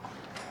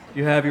If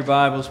you have your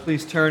Bibles,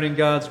 please turn in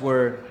God's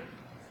Word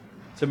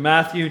to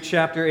Matthew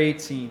chapter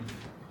 18.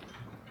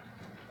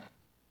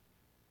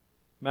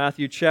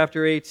 Matthew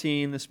chapter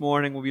 18, this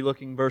morning we'll be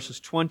looking verses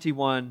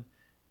 21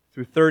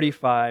 through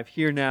 35.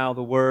 Hear now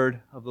the word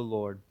of the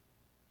Lord.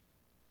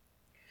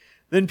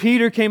 Then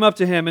Peter came up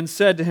to him and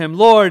said to him,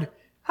 "Lord,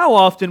 how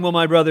often will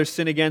my brother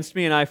sin against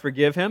me and I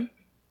forgive him?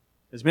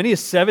 As many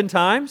as 7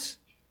 times?"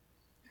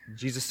 And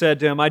Jesus said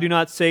to him, "I do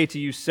not say to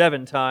you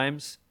 7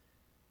 times,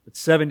 but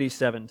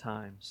 77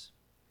 times.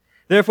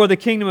 Therefore the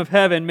kingdom of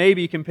heaven may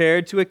be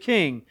compared to a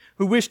king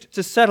who wished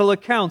to settle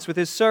accounts with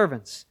his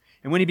servants.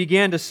 And when he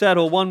began to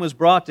settle, one was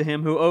brought to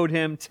him who owed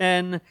him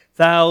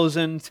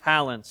 10,000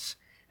 talents.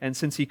 And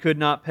since he could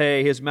not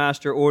pay, his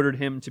master ordered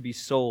him to be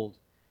sold,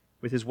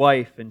 with his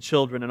wife and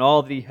children and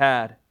all that he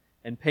had,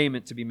 and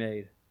payment to be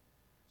made.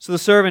 So the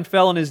servant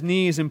fell on his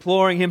knees,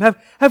 imploring him,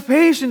 Have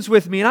patience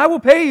with me, and I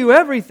will pay you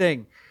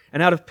everything."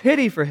 And out of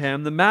pity for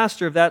him, the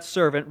master of that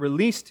servant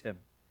released him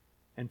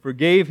and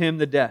forgave him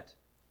the debt.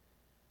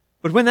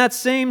 But when that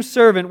same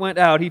servant went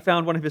out, he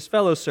found one of his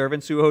fellow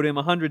servants who owed him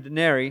 100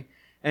 denarii,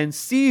 and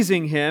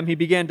seizing him, he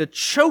began to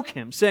choke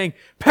him, saying,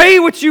 "Pay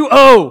what you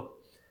owe!"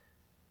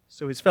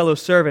 So his fellow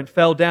servant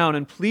fell down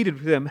and pleaded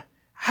with him,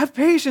 "Have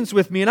patience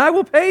with me, and I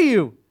will pay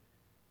you."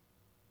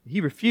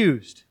 He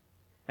refused,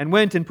 and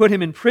went and put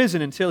him in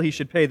prison until he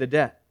should pay the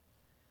debt.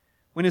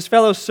 When his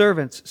fellow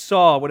servants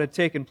saw what had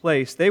taken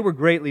place, they were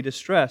greatly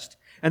distressed,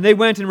 and they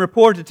went and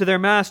reported to their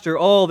master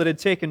all that had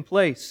taken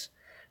place.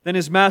 Then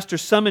his master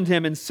summoned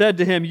him and said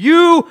to him,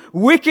 "You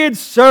wicked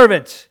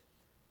servant!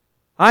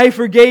 I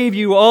forgave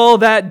you all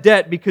that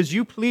debt because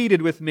you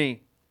pleaded with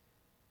me.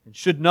 And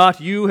should not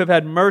you have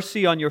had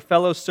mercy on your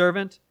fellow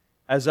servant,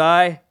 as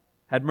I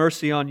had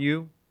mercy on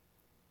you?"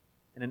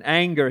 And in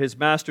anger his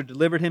master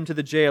delivered him to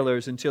the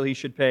jailers until he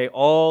should pay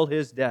all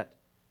his debt.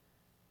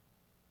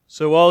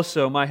 So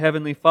also my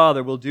heavenly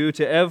Father will do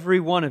to every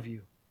one of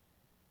you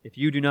if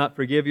you do not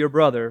forgive your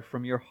brother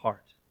from your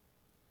heart.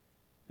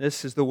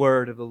 This is the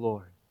word of the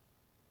Lord.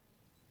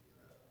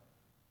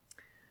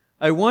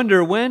 I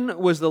wonder, when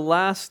was the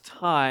last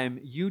time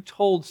you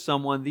told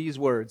someone these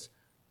words,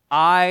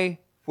 "I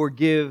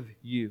forgive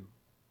you"?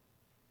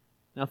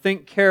 Now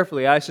think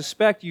carefully. I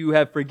suspect you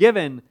have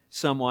forgiven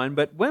someone,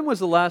 but when was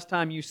the last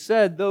time you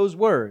said those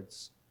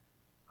words,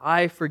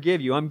 "I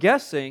forgive you"? I'm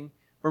guessing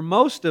for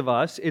most of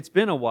us it's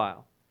been a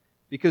while,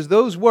 because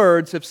those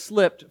words have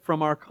slipped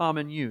from our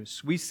common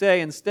use. We say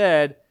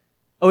instead,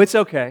 "Oh, it's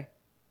okay.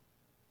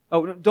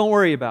 Oh, don't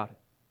worry about it.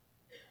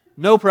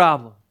 No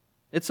problem.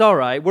 It's all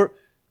right.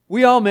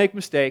 We all make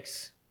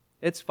mistakes.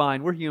 It's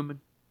fine. We're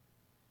human."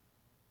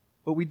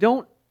 But we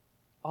don't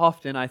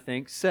often, I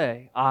think,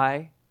 say,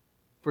 "I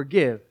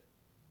forgive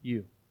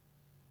you."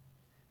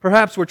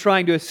 Perhaps we're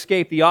trying to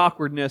escape the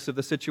awkwardness of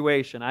the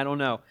situation. I don't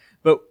know.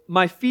 But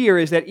my fear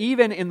is that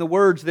even in the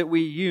words that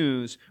we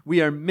use,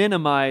 we are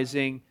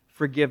minimizing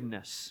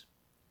forgiveness.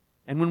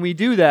 And when we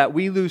do that,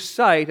 we lose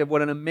sight of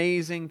what an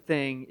amazing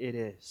thing it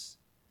is.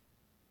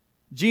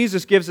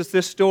 Jesus gives us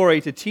this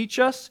story to teach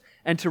us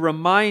and to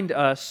remind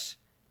us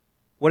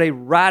what a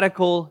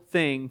radical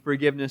thing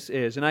forgiveness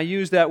is. And I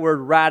use that word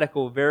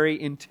radical very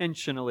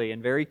intentionally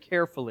and very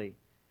carefully.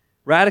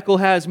 Radical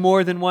has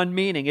more than one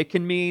meaning. It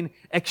can mean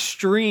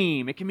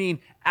extreme. It can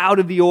mean out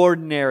of the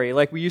ordinary.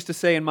 Like we used to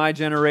say in my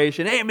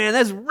generation, "Hey man,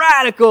 that's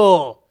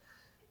radical."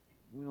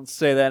 We don't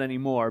say that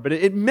anymore. But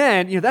it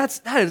meant,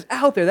 that is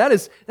out there. That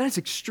is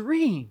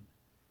extreme.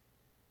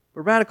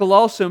 But radical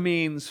also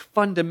means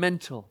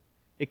fundamental.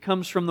 It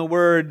comes from the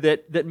word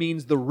that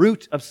means the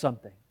root of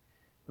something.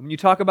 When you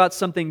talk about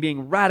something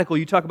being radical,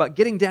 you talk about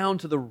getting down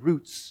to the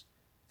roots,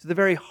 to the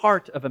very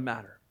heart of a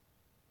matter.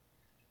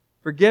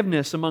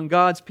 Forgiveness among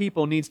God's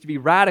people needs to be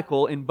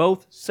radical in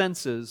both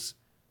senses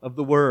of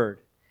the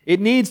word.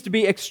 It needs to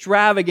be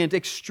extravagant,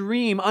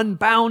 extreme,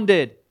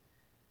 unbounded.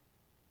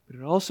 But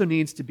it also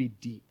needs to be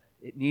deep.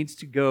 It needs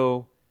to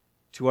go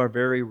to our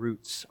very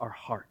roots, our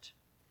heart.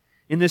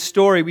 In this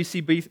story, we see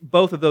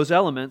both of those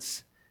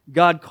elements.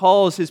 God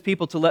calls His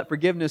people to let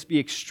forgiveness be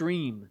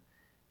extreme,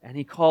 and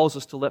He calls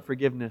us to let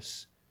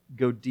forgiveness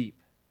go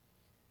deep.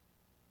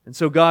 And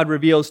so God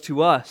reveals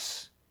to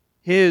us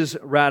His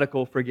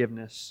radical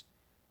forgiveness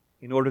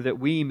in order that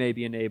we may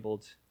be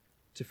enabled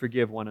to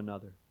forgive one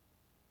another.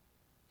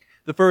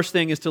 The first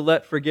thing is to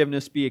let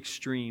forgiveness be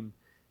extreme.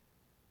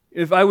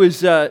 If I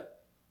was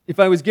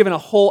given a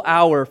whole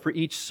hour for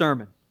each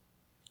sermon,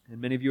 and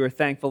many of you are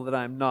thankful that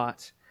I'm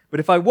not, but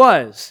if I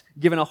was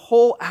given a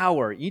whole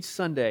hour each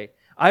Sunday,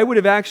 I would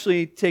have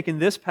actually taken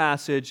this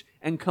passage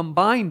and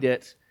combined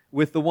it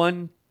with the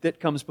one that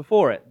comes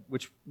before it,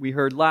 which we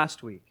heard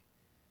last week,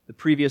 the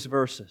previous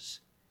verses.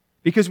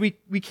 Because we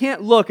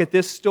can't look at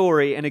this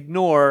story and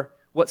ignore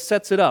what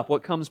sets it up,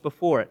 what comes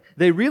before it.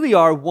 They really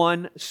are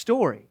one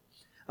story.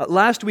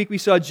 Last week we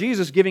saw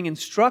Jesus giving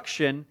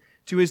instruction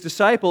to His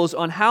disciples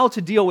on how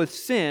to deal with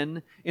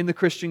sin in the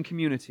Christian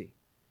community.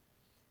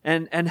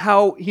 And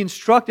how He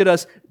instructed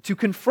us to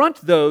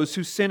confront those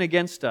who sin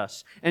against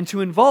us and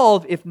to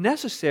involve, if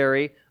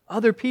necessary,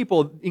 other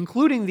people,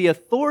 including the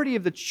authority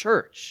of the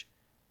church,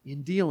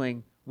 in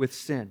dealing with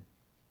sin.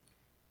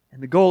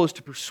 And the goal is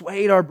to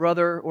persuade our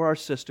brother or our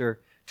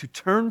sister to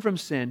turn from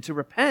sin, to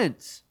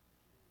repent.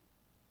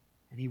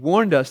 And he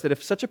warned us that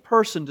if such a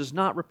person does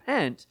not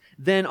repent,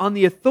 then on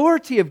the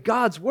authority of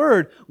God's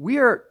Word, we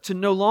are to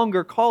no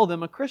longer call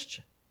them a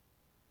Christian,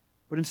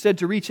 but instead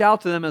to reach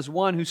out to them as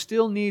one who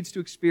still needs to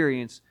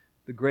experience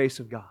the grace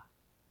of God.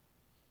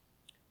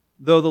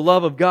 Though the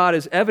love of God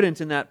is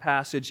evident in that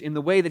passage in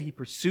the way that He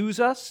pursues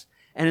us,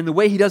 and in the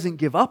way He doesn't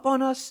give up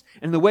on us,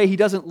 and in the way He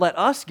doesn't let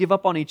us give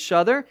up on each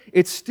other,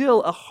 it's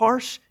still a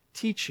harsh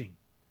teaching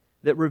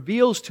that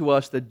reveals to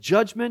us the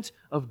judgment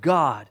of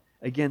God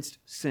against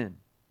sin.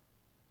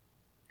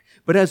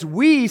 But as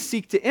we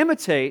seek to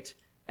imitate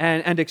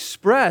and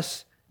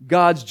express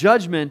God's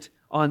judgment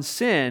on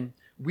sin,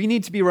 we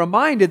need to be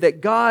reminded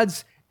that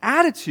God's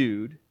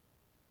attitude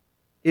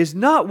is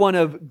not one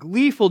of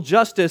gleeful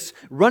justice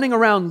running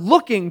around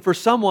looking for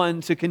someone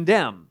to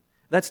condemn.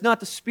 That's not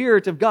the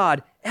Spirit of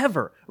God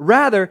ever.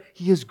 Rather,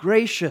 He is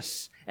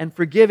gracious and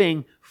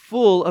forgiving,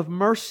 full of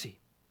mercy.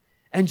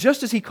 And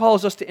just as He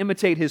calls us to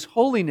imitate His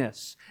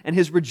holiness and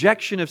His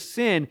rejection of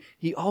sin,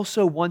 He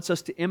also wants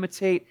us to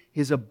imitate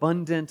His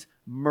abundant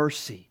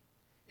mercy,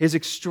 His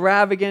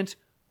extravagant,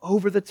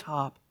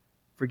 over-the-top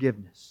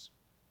forgiveness.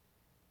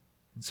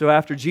 And so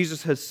after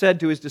Jesus has said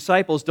to His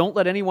disciples, don't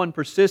let anyone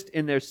persist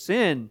in their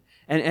sin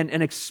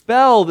and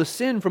expel the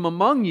sin from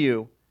among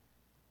you,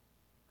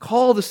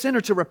 call the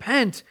sinner to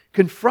repent,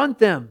 confront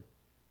them.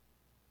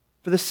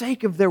 For the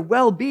sake of their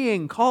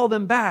well-being, call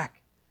them back.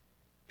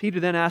 Peter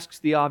then asks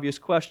the obvious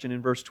question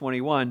in verse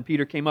 21.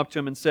 Peter came up to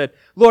him and said,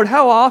 Lord,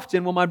 how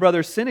often will my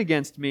brother sin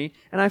against me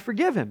and I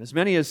forgive him? As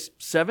many as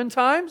 7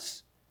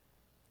 times?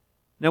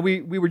 Now,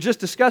 we were just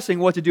discussing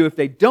what to do if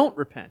they don't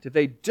repent. If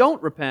they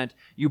don't repent,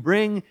 you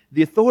bring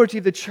the authority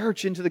of the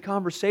church into the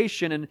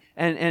conversation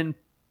and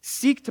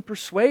seek to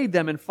persuade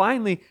them and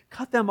finally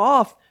cut them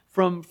off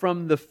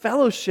from the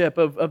fellowship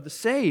of the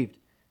saved.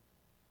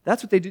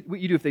 That's what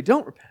you do if they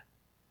don't repent.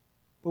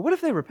 But what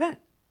if they repent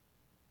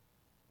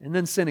and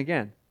then sin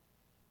again?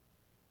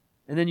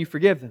 And then you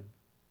forgive them.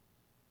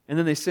 And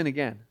then they sin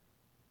again.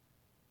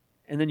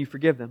 And then you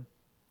forgive them.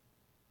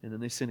 And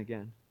then they sin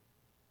again.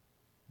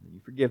 And then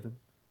you forgive them.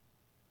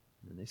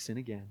 And then they sin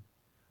again.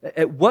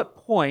 At what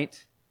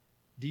point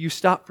do you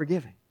stop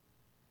forgiving?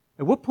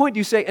 At what point do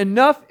you say,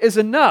 enough is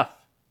enough?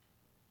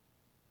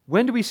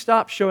 When do we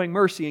stop showing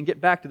mercy and get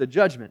back to the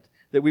judgment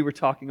that we were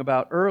talking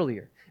about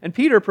earlier? And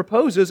Peter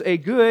proposes a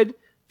good,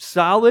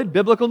 solid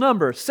biblical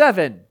number,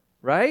 7,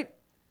 right?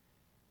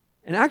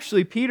 And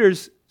actually,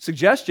 Peter's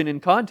suggestion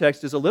in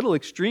context is a little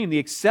extreme. The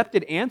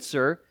accepted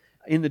answer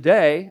in the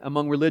day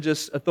among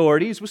religious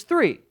authorities was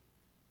 3.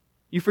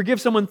 You forgive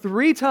someone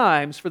 3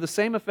 times for the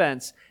same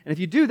offense, and if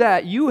you do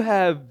that, you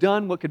have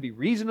done what could be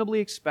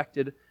reasonably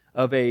expected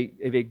of a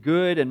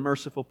good and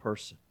merciful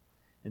person.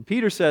 And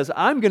Peter says,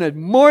 I'm going to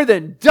more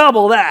than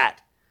double that.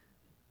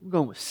 I'm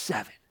going with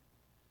 7.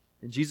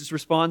 And Jesus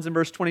responds in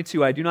verse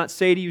 22, I do not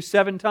say to you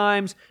 7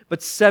 times,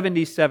 but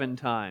 77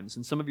 times.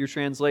 And some of your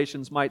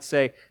translations might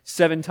say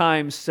 7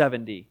 times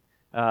 70,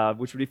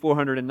 which would be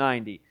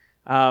 490.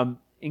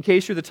 In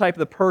case you're the type of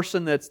the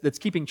person that's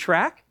keeping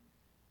track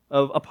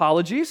of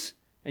apologies,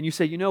 and you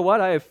say, you know what,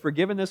 I have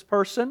forgiven this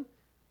person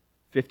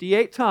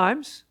 58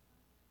 times.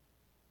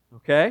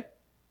 Okay?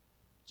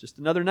 Just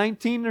another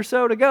 19 or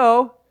so to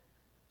go,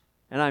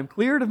 and I'm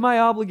cleared of my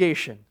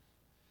obligation.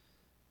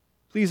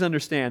 Please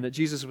understand that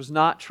Jesus was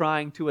not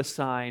trying to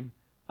assign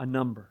a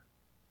number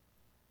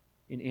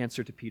in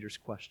answer to Peter's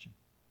question.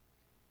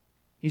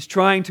 He's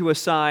trying to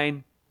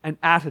assign an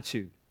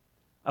attitude,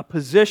 a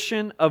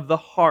position of the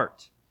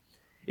heart.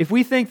 If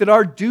we think that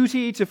our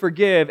duty to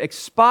forgive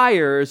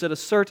expires at a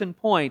certain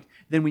point,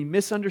 then we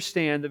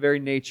misunderstand the very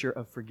nature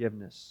of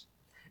forgiveness.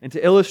 And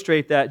to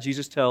illustrate that,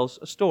 Jesus tells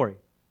a story.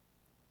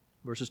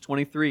 Verses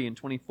 23 and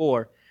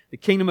 24. The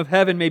kingdom of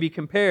heaven may be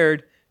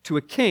compared to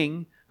a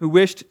king who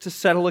wished to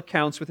settle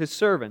accounts with his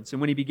servants. And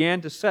when he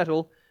began to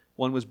settle,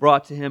 one was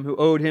brought to him who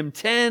owed him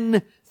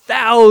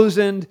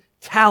 10,000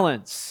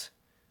 talents,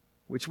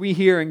 which we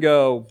hear and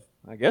go,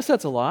 I guess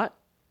that's a lot.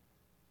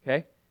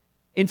 Okay?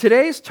 In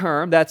today's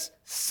term, that's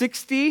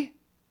 $60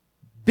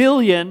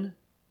 billion.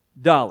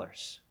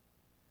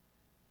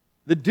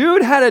 The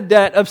dude had a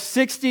debt of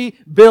 $60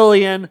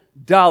 billion.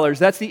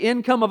 That's the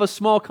income of a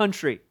small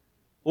country,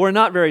 or a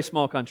not very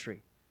small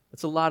country.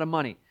 That's a lot of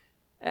money.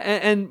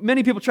 And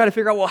many people try to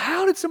figure out, well,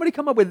 how did somebody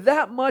come up with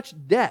that much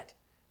debt?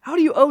 How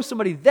do you owe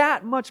somebody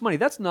that much money?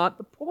 That's not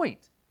the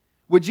point.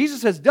 What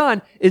Jesus has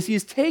done is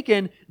He's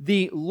taken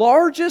the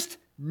largest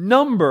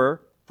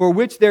number for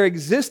which there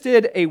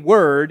existed a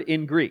word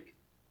in Greek,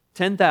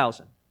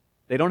 10,000.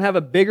 They don't have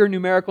a bigger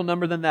numerical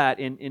number than that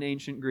in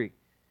ancient Greek.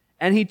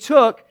 And He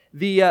took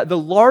the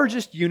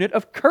largest unit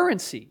of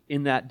currency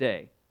in that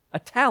day, a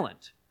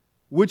talent,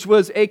 which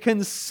was a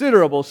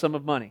considerable sum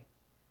of money.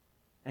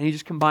 And He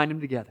just combined them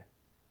together.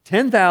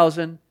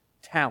 10,000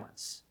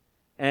 talents.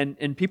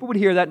 And people would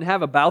hear that and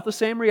have about the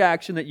same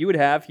reaction that you would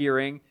have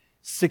hearing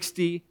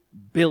 $60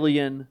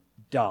 billion.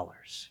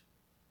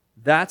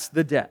 That's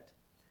the debt.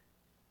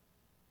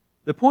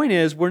 The point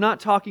is, we're not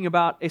talking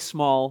about a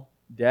small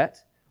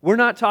debt. We're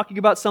not talking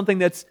about something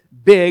that's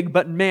big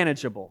but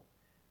manageable.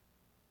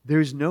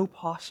 There's no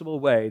possible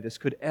way this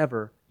could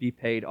ever be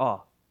paid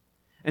off.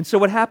 And so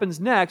what happens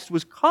next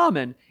was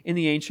common in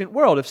the ancient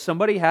world. If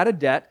somebody had a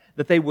debt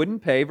that they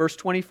wouldn't pay, verse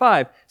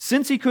 25,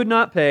 since he could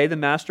not pay, the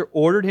master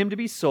ordered him to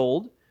be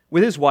sold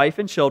with his wife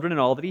and children and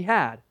all that he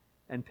had,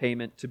 and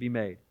payment to be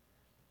made.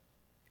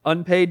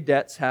 Unpaid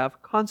debts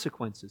have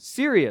consequences,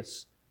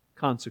 serious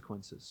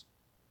consequences.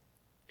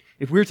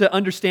 If we're to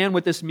understand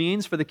what this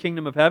means for the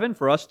kingdom of heaven,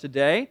 for us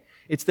today,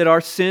 it's that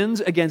our sins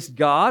against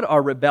God,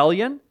 our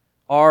rebellion,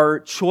 our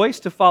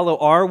choice to follow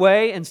our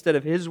way instead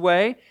of His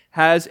way,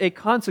 has a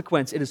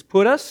consequence. It has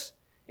put us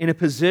in a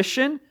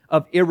position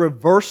of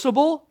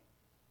irreversible,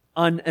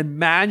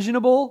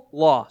 unimaginable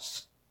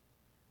loss.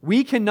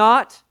 We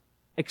cannot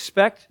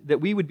expect that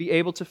we would be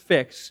able to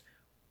fix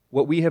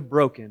what we have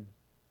broken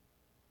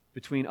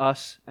between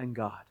us and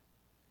God.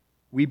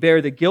 We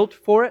bear the guilt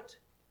for it,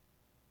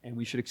 and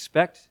we should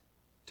expect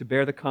to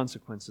bear the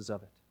consequences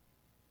of it.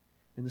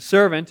 And the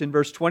servant, in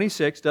verse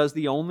 26, does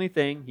the only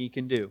thing he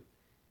can do.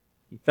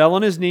 He fell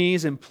on his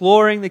knees,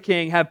 imploring the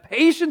king, have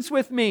patience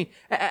with me,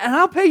 and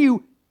I'll pay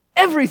you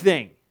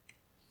everything.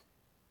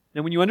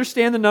 Now, when you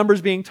understand the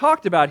numbers being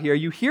talked about here,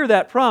 you hear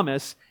that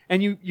promise,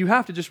 and you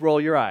have to just roll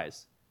your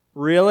eyes.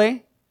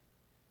 Really?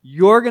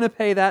 You're going to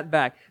pay that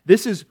back.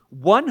 This is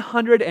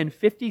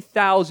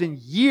 150,000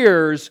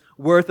 years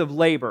worth of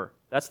labor.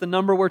 That's the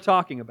number we're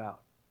talking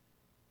about.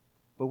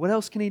 But what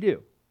else can he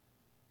do?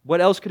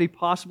 What else could he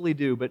possibly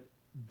do but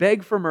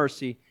beg for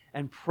mercy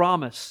and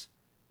promise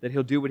that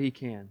he'll do what he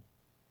can?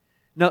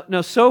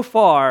 Now, so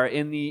far,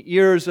 in the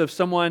ears of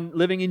someone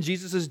living in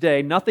Jesus'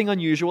 day, nothing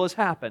unusual has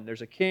happened.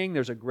 There's a king,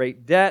 there's a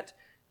great debt.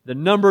 The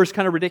number is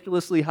kind of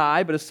ridiculously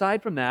high, but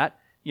aside from that,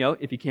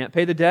 if he can't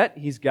pay the debt,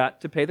 he's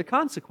got to pay the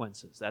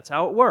consequences. That's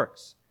how it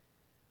works.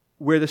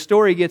 Where the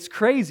story gets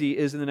crazy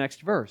is in the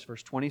next verse,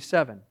 verse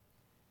 27.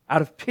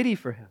 Out of pity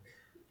for him,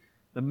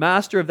 the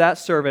master of that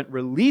servant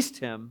released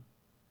him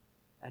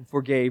and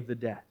forgave the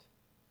debt.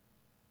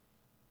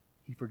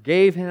 He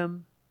forgave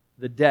him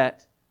the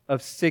debt of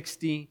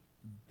 $60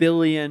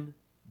 billion.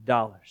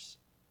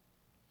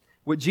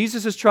 What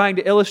Jesus is trying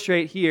to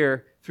illustrate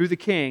here through the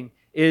king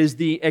is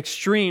the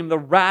extreme, the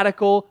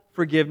radical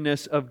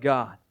forgiveness of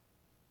God.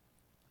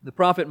 The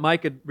prophet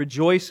Micah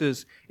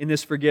rejoices in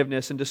this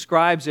forgiveness and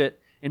describes it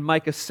in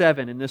Micah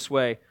 7 in this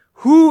way.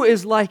 Who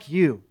is like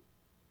you,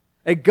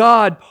 a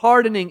God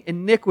pardoning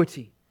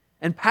iniquity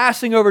and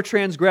passing over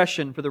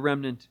transgression for the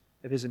remnant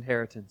of His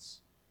inheritance?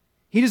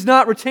 He does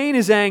not retain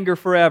His anger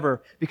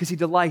forever because He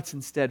delights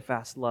in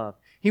steadfast love.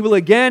 He will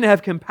again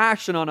have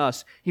compassion on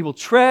us. He will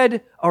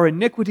tread our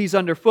iniquities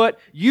underfoot.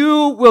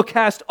 You will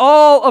cast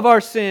all of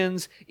our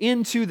sins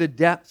into the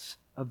depths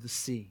of the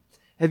sea.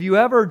 Have you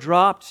ever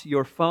dropped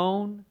your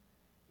phone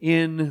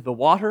in the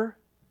water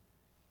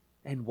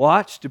and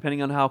watched,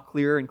 depending on how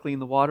clear and clean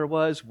the water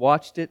was,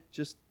 watched it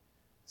just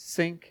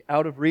sink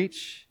out of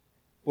reach,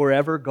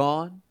 forever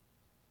gone?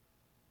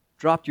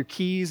 Dropped your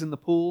keys in the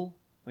pool?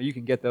 Well, you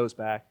can get those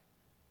back.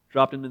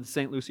 Dropped them in the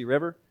St. Lucie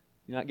River?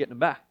 You're not getting them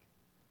back.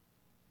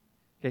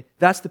 Okay,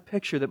 that's the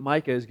picture that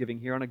Micah is giving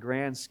here on a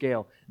grand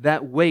scale.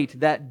 That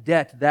weight, that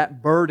debt,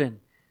 that burden.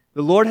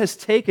 The Lord has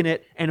taken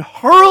it and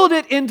hurled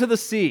it into the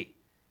sea.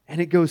 And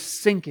it goes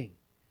sinking.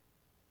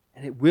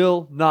 And it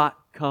will not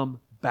come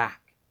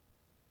back.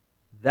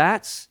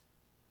 That's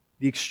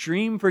the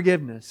extreme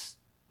forgiveness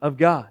of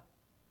God.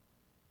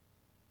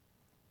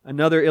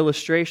 Another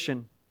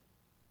illustration,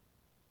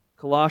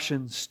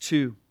 Colossians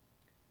 2.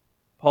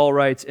 Paul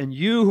writes, and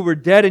you who were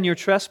dead in your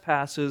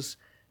trespasses,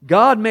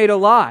 God made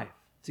alive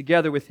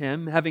together with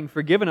Him, having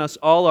forgiven us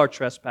all our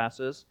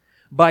trespasses,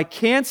 by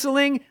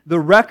canceling the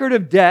record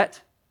of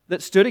debt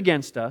that stood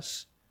against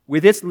us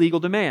with its legal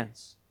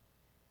demands.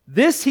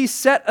 This He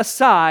set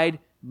aside,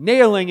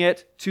 nailing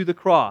it to the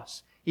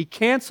cross. He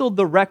canceled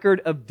the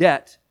record of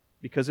debt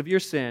because of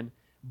your sin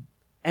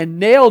and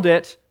nailed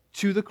it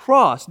to the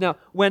cross. Now,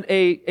 when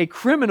a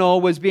criminal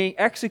was being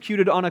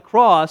executed on a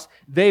cross,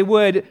 they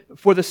would,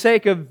 for the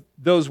sake of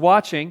those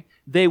watching,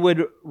 they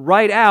would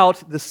write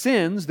out the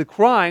sins, the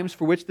crimes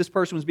for which this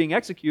person was being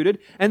executed,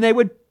 and they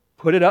would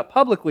put it up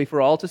publicly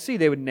for all to see.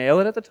 They would nail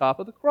it at the top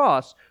of the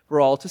cross for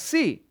all to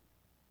see.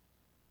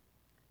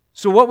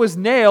 So what was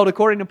nailed,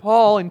 according to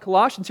Paul in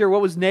Colossians here,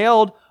 what was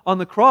nailed on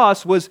the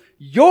cross was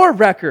your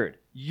record,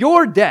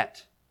 your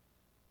debt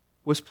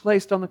was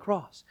placed on the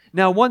cross.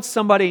 Now, once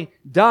somebody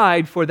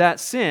died for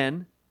that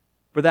sin,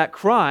 for that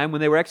crime,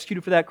 when they were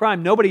executed for that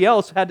crime, nobody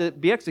else had to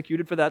be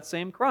executed for that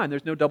same crime.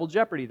 There's no double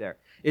jeopardy there.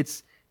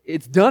 It's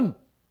done.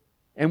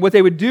 And what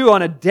they would do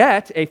on a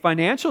debt, a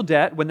financial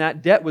debt, when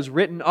that debt was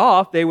written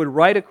off, they would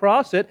write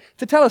across it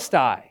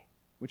tetelestai,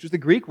 which was the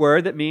Greek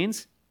word that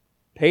means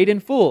paid in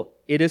full.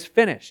 It is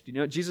finished. You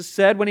know what Jesus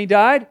said when He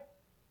died?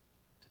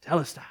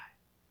 Tetelestai.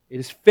 It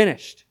is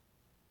finished.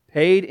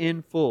 Paid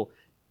in full.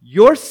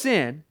 Your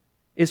sin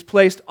is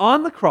placed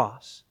on the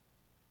cross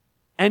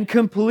and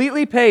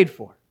completely paid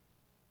for.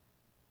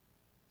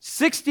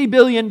 $60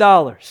 billion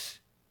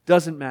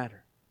doesn't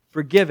matter.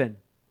 forgiven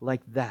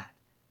like that.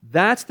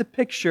 That's the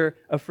picture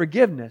of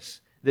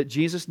forgiveness that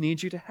Jesus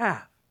needs you to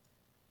have.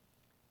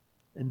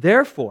 And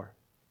therefore,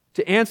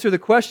 to answer the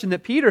question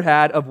that Peter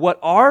had of what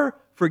our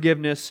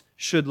forgiveness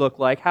should look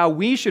like, how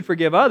we should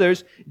forgive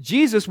others,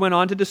 Jesus went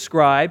on to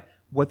describe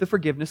what the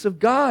forgiveness of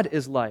God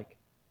is like.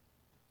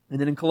 And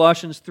then in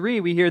Colossians 3,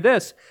 we hear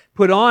this: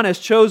 put on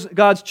as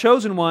God's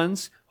chosen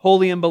ones,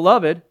 holy and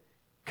beloved,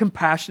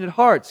 compassionate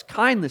hearts,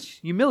 kindness,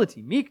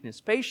 humility,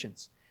 meekness,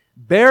 patience,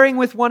 bearing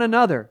with one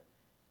another.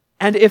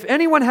 And if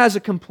anyone has a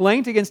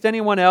complaint against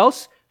anyone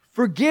else,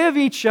 forgive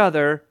each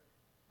other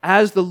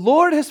as the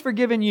Lord has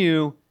forgiven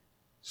you,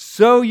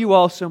 so you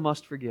also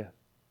must forgive.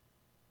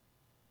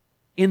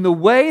 In the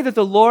way that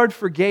the Lord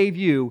forgave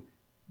you,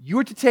 you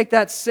are to take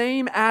that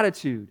same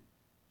attitude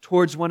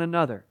towards one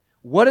another.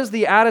 What is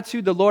the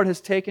attitude the Lord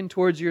has taken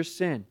towards your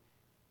sin?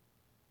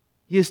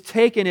 He has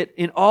taken it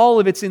in all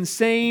of its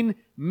insane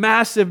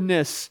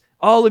massiveness,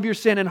 all of your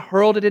sin, and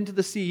hurled it into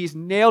the sea. He's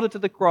nailed it to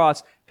the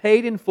cross,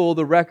 paid in full,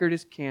 the record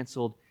is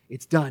canceled.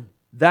 It's done.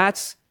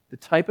 That's the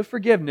type of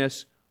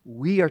forgiveness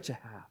we are to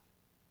have,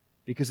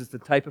 because it's the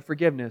type of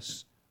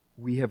forgiveness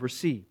we have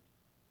received.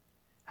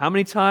 How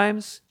many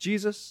times,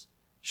 Jesus,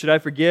 should I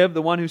forgive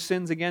the one who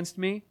sins against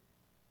me?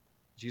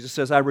 Jesus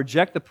says, I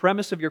reject the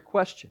premise of your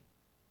question.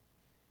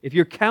 If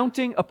you're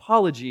counting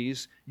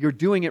apologies, you're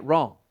doing it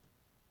wrong.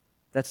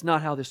 That's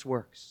not how this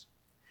works.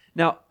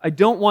 Now, I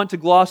don't want to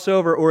gloss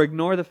over or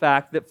ignore the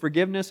fact that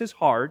forgiveness is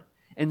hard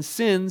and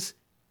sins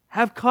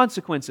have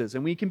consequences,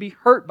 and we can be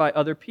hurt by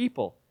other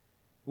people.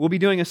 We'll be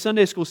doing a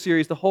Sunday school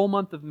series the whole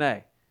month of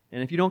May.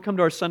 And if you don't come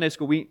to our Sunday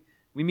school, we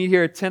meet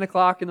here at 10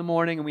 o'clock in the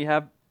morning, and we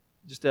have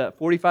just a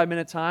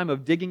 45-minute time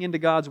of digging into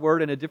God's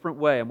Word in a different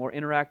way, a more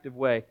interactive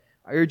way.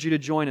 I urge you to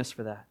join us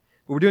for that.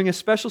 But we're doing a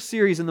special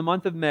series in the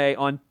month of May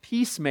on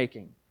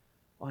peacemaking,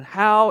 on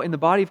how in the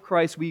body of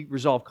Christ we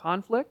resolve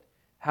conflict,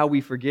 how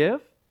we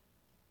forgive,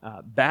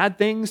 bad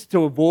things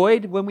to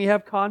avoid when we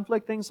have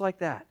conflict, things like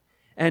that.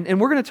 And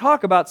we're going to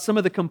talk about some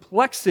of the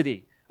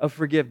complexity of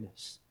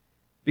forgiveness.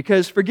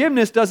 Because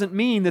forgiveness doesn't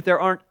mean that there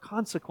aren't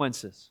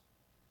consequences.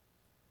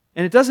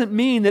 And it doesn't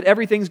mean that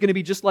everything's going to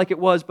be just like it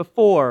was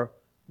before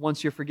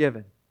once you're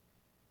forgiven.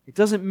 It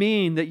doesn't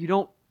mean that you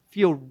don't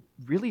feel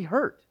really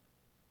hurt.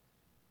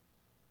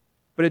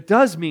 But it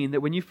does mean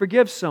that when you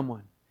forgive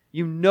someone,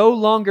 you no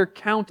longer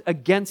count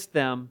against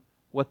them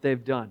what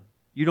they've done.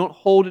 You don't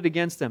hold it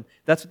against them.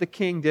 That's what the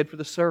king did for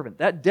the servant.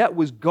 That debt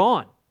was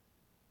gone.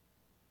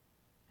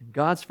 And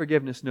God's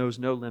forgiveness knows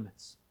no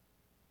limits.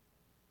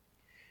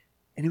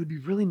 And it would be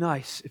really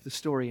nice if the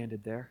story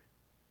ended there.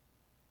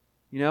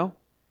 You know,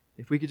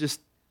 if we could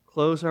just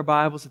close our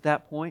Bibles at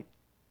that point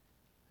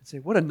and say,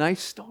 what a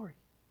nice story.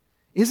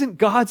 Isn't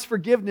God's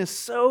forgiveness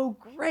so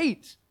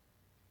great?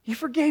 He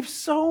forgave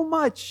so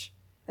much.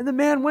 And the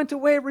man went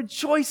away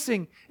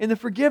rejoicing in the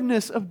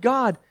forgiveness of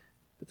God.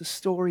 But the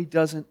story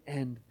doesn't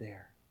end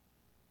there.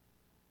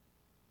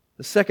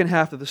 The second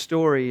half of the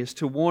story is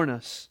to warn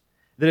us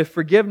that if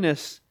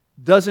forgiveness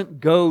doesn't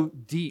go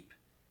deep,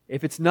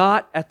 if it's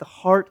not at the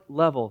heart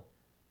level,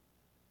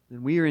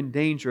 then we are in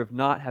danger of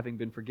not having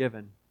been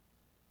forgiven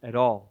at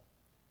all.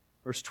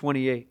 Verse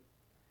 28.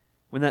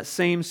 When that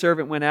same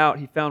servant went out,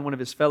 he found one of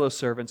his fellow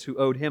servants who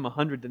owed him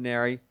 100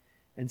 denarii,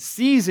 and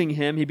seizing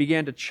him, he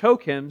began to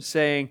choke him,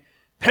 saying,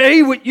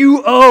 "Pay what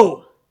you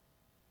owe!"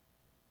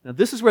 Now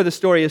this is where the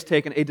story has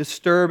taken a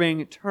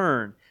disturbing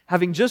turn.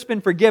 Having just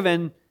been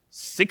forgiven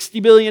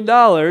 $60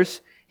 billion,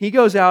 he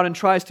goes out and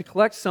tries to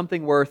collect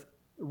something worth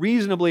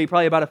reasonably,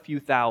 probably about a few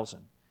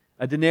thousand.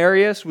 A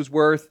denarius was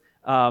worth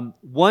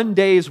 1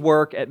 day's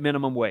work at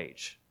minimum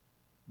wage,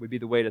 would be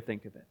the way to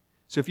think of it.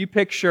 So if you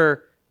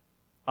picture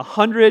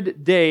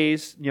 100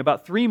 days,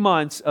 about 3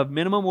 months of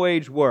minimum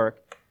wage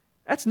work,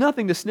 that's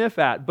nothing to sniff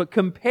at. But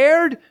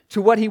compared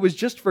to what he was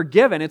just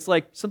forgiven, it's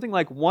like something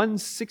like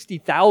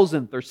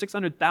 1/60,000th or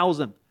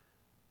 600,000th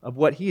of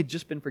what he had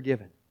just been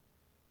forgiven.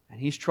 And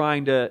he's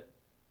trying to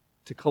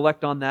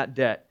collect on that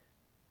debt.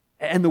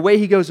 And the way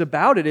he goes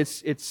about it,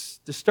 it's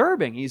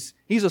disturbing. He's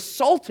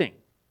assaulting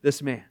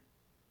this man.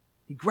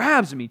 He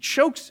grabs him, he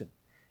chokes him.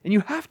 And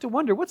you have to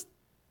wonder, what's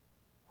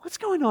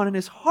going on in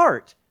his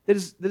heart that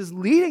is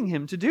leading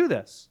him to do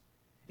this?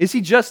 Is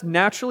he just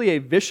naturally a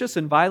vicious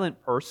and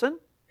violent person?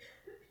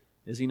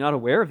 Is he not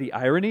aware of the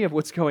irony of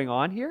what's going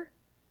on here?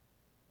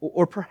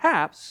 Or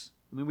perhaps,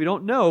 we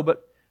don't know,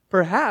 but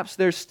perhaps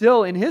there's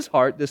still in his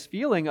heart this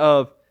feeling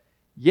of,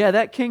 yeah,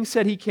 that king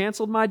said he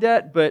canceled my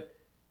debt, but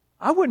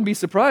I wouldn't be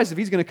surprised if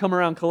he's going to come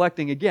around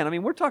collecting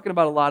again. We're talking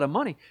about a lot of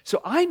money.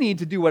 So I need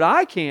to do what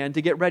I can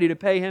to get ready to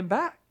pay him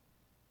back.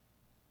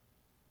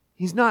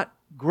 He's not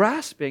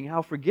grasping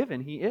how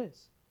forgiven he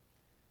is.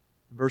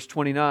 Verse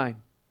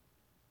 29.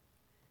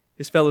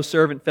 His fellow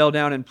servant fell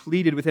down and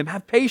pleaded with him,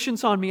 "Have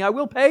patience on me, I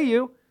will pay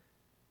you."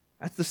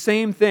 That's the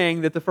same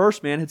thing that the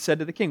first man had said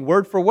to the king,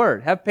 word for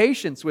word. Have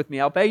patience with me,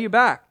 I'll pay you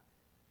back.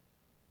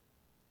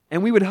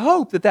 And we would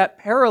hope that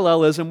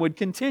parallelism would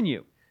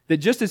continue. That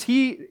just as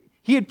he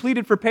had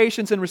pleaded for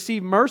patience and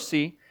received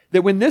mercy,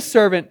 that when this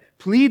servant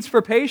pleads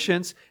for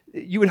patience,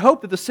 You would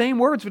hope that the same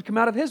words would come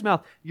out of his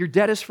mouth. Your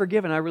debt is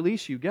forgiven. I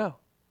release you. Go.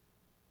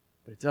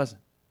 But it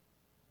doesn't.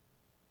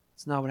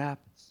 It's not what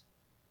happens.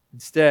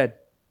 Instead,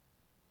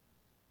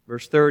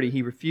 verse 30,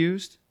 he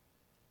refused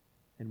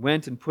and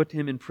went and put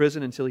him in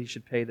prison until he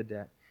should pay the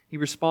debt. He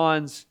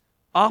responds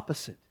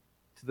opposite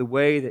to the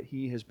way that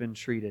he has been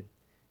treated.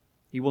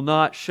 He will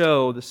not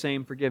show the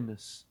same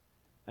forgiveness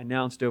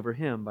announced over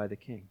him by the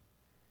king.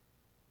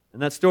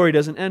 And that story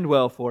doesn't end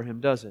well for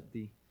him, does it?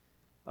 The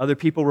other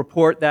people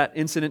report that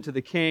incident to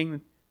the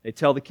king. They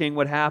tell the king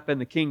what happened.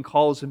 The king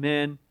calls him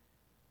in.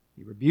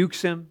 He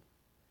rebukes him.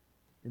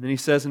 And then he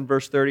says in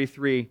verse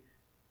 33,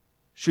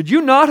 "Should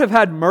you not have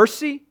had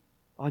mercy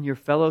on your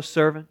fellow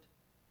servant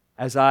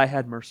as I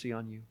had mercy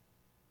on you?"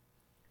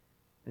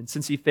 And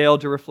since he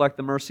failed to reflect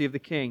the mercy of the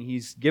king,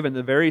 he's given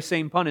the very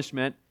same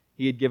punishment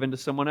he had given to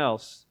someone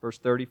else. Verse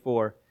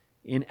 34,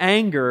 "In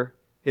anger,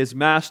 his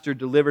master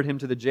delivered him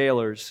to the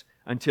jailers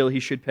until he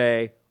should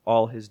pay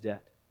all his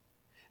debt."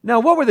 Now,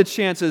 what were the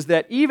chances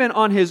that even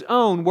on his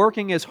own,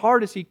 working as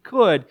hard as he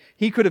could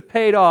have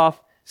paid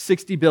off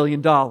 $60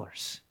 billion?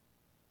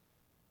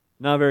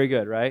 Not very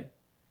good, right?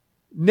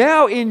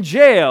 Now in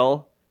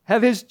jail,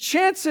 have his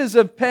chances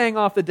of paying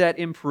off the debt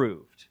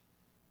improved?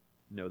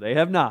 No, they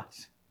have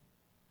not.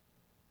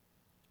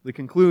 The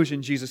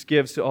conclusion Jesus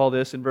gives to all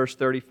this in verse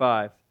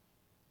 35.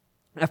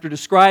 After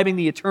describing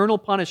the eternal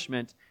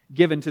punishment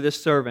given to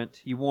this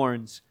servant, he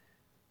warns,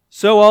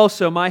 "So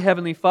also my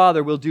heavenly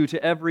Father will do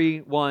to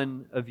every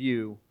one of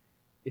you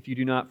if you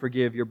do not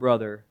forgive your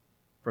brother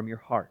from your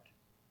heart."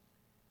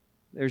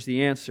 There's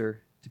the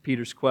answer to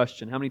Peter's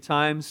question. How many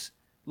times,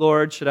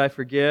 Lord, should I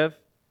forgive?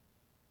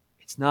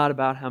 It's not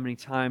about how many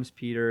times,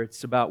 Peter.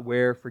 It's about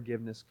where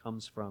forgiveness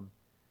comes from.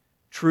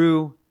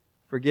 True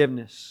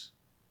forgiveness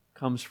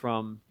comes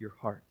from your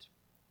heart.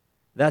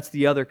 That's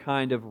the other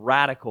kind of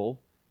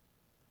radical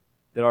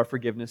that our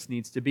forgiveness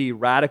needs to be.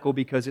 Radical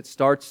because it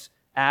starts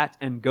at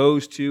and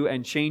goes to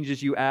and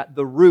changes you at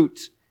the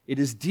root. It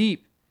is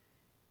deep.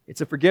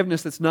 It's a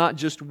forgiveness that's not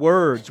just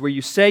words, where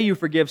you say you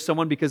forgive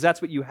someone because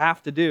that's what you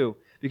have to do,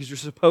 because you're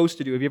supposed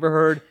to do. Have you ever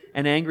heard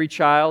an angry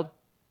child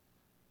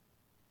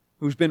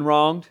who's been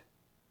wronged?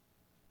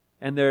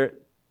 And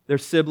their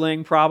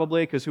sibling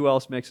probably, because who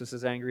else makes us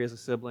as angry as a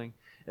sibling?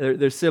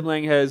 Their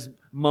sibling has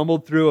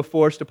mumbled through a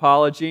forced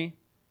apology.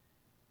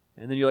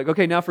 And then you're like,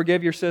 okay, now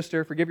forgive your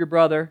sister, forgive your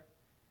brother.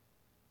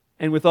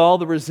 And with all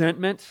the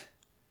resentment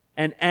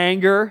and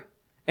anger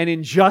and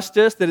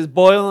injustice that is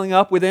boiling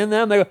up within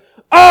them, they go,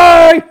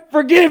 "I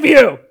forgive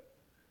you!"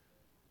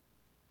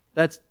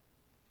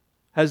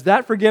 Has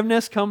that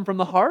forgiveness come from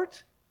the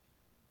heart?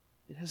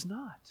 It has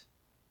not.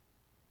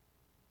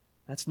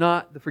 That's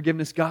not the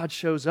forgiveness God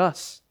shows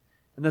us.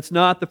 And that's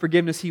not the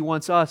forgiveness He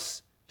wants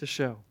us to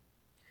show.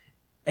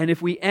 And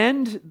if we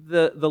end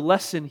the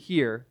lesson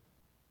here,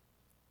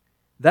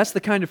 that's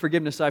the kind of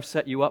forgiveness I've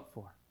set you up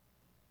for.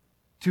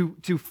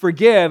 To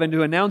forgive and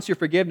to announce your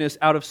forgiveness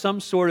out of some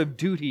sort of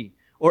duty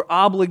or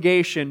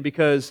obligation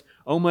because,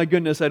 oh my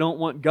goodness, I don't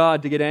want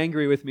God to get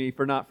angry with me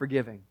for not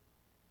forgiving.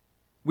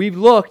 We've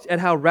looked at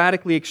how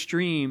radically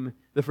extreme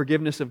the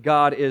forgiveness of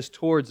God is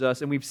towards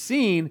us, and we've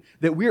seen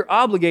that we're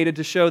obligated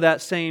to show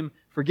that same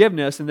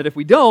forgiveness, and that if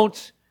we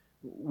don't,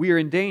 we're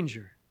in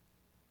danger.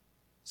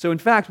 So in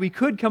fact, we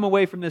could come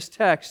away from this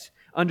text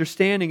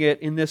understanding it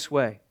in this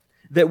way,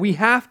 that we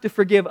have to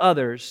forgive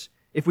others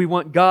if we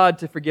want God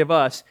to forgive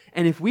us.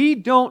 And if we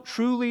don't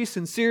truly,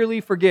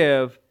 sincerely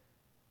forgive,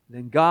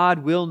 then God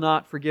will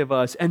not forgive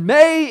us and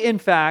may, in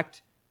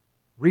fact,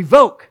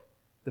 revoke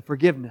the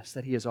forgiveness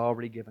that He has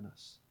already given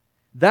us.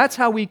 That's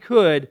how we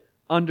could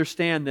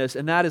understand this,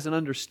 and that is an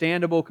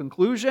understandable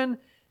conclusion,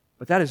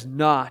 but that is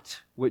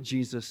not what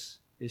Jesus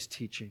is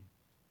teaching,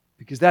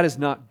 because that is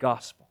not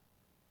gospel.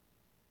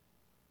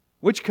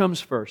 Which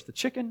comes first, the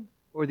chicken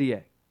or the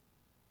egg?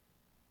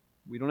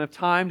 We don't have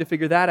time to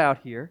figure that out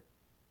here.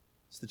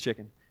 It's the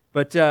chicken.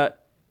 But the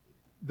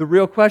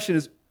real question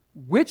is,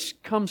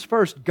 which comes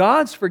first,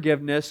 God's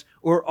forgiveness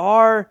or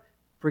our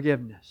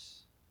forgiveness?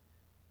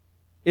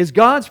 Is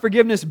God's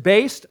forgiveness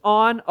based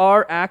on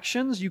our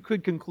actions? You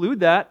could conclude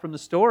that from the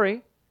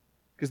story,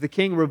 because the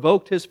king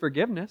revoked his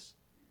forgiveness.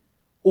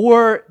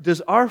 Or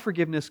does our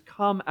forgiveness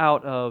come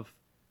out of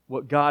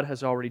what God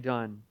has already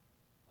done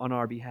on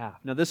our behalf?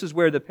 Now, this is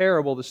where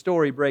the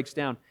story breaks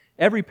down.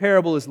 Every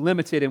parable is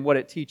limited in what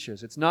it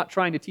teaches. It's not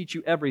trying to teach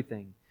you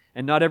everything,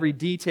 and not every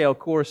detail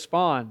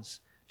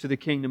corresponds to the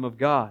kingdom of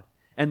God.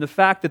 And the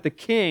fact that the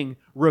king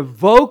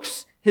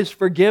revokes his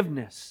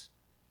forgiveness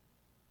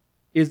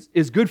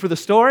is good for the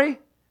story,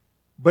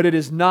 but it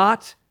is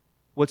not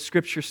what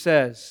Scripture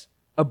says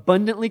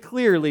abundantly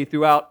clearly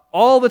throughout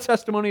all the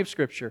testimony of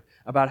Scripture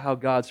about how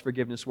God's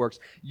forgiveness works.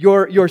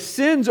 Your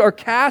sins are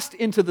cast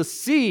into the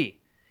sea.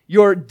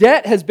 Your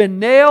debt has been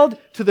nailed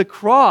to the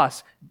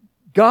cross.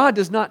 God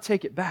does not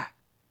take it back.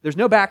 There's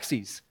no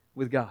backsies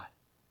with God.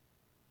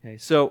 Okay,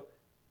 so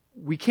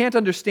we can't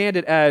understand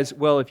it as,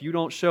 well, if you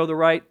don't show the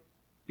right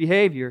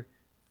behavior,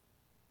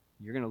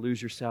 you're going to lose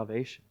your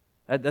salvation.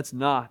 That's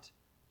not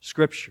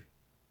Scripture.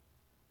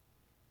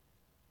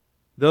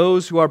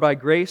 Those who are by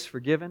grace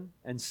forgiven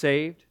and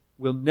saved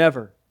will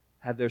never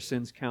have their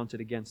sins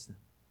counted against them.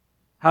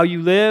 How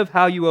you live,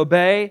 how you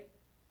obey,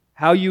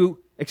 how you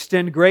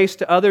extend grace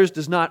to others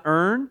does not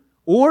earn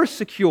or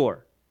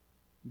secure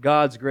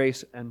God's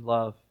grace and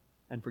love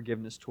and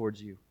forgiveness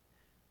towards you.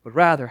 But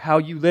rather, how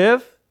you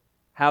live,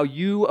 how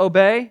you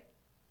obey,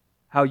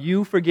 how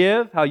you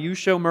forgive, how you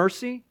show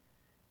mercy,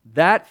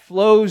 that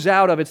flows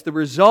out of, it's the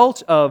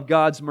result of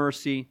God's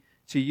mercy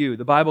to you.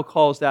 The Bible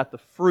calls that the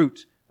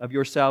fruit of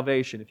your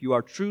salvation. If you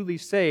are truly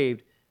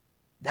saved,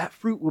 that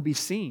fruit will be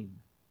seen.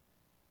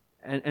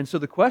 And so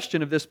the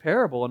question of this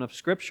parable and of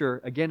Scripture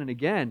again and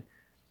again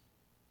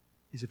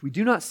is, if we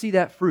do not see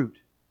that fruit,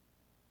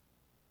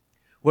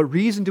 what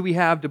reason do we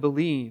have to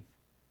believe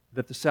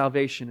that the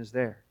salvation is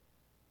there?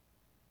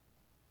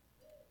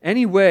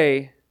 Any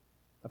way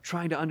of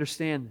trying to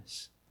understand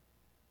this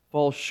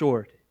falls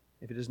short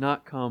if it does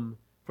not come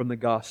from the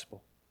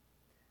gospel.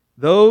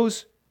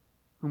 Those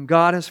whom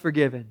God has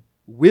forgiven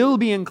will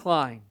be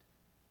inclined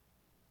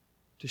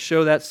to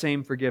show that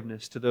same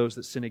forgiveness to those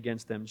that sin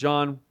against them.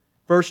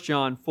 1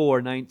 John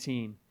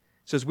 4:19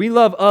 says, "We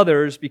love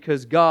others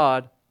because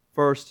God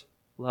first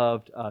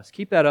loved us."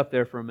 Keep that up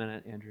there for a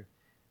minute, Andrew.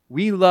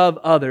 We love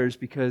others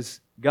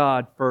because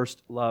God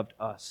first loved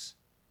us.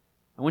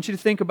 I want you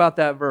to think about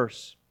that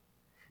verse,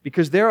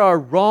 because there are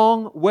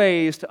wrong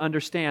ways to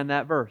understand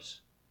that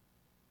verse.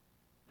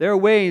 There are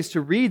ways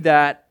to read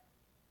that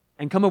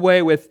and come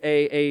away with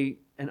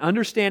an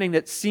understanding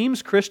that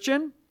seems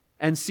Christian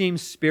and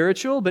seems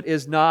spiritual, but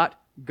is not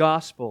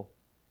gospel.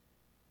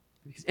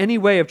 Because any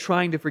way of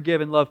trying to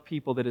forgive and love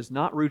people that is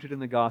not rooted in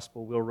the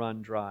gospel will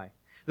run dry.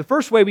 The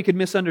first way we could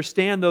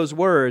misunderstand those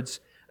words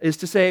is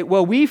to say,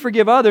 well, we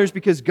forgive others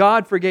because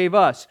God forgave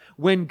us.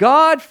 When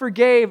God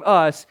forgave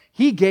us,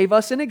 He gave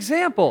us an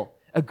example,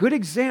 a good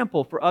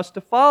example for us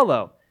to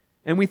follow.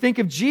 And we think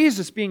of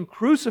Jesus being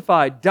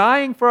crucified,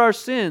 dying for our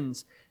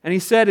sins. And He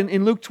said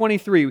in Luke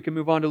 23, we can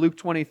move on to Luke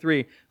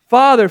 23,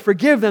 "Father,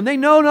 forgive them. They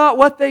know not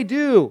what they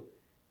do."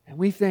 And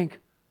we think,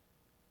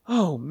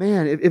 oh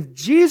man, if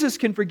Jesus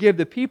can forgive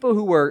the people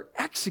who were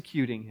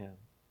executing Him,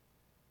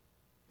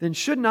 then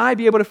shouldn't I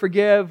be able to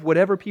forgive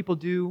whatever people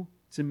do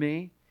to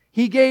me?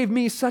 He gave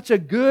me such a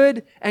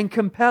good and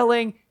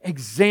compelling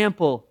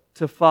example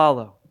to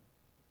follow.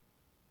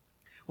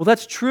 Well,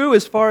 that's true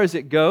as far as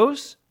it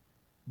goes,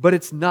 but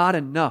it's not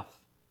enough.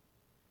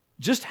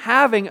 Just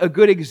having a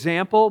good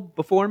example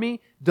before me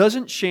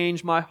doesn't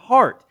change my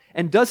heart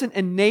and doesn't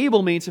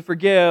enable me to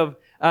forgive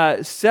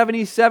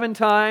 77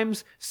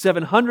 times,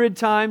 700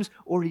 times,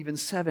 or even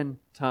 7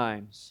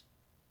 times.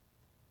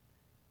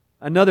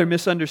 Another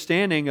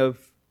misunderstanding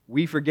of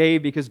we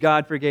forgave because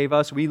God forgave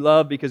us, we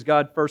love because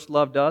God first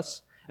loved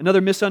us.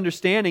 Another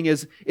misunderstanding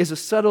is a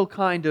subtle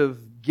kind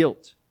of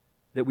guilt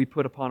that we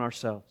put upon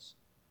ourselves.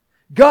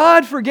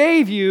 God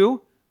forgave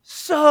you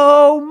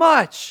so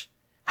much.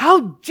 How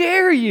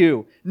dare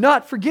you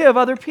not forgive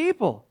other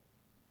people?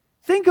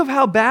 Think of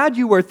how bad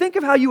you were. Think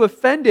of how you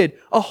offended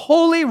a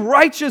holy,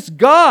 righteous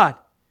God.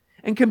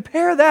 And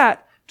compare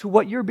that to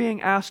what you're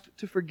being asked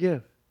to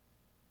forgive.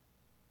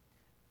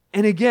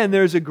 And again,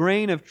 there's a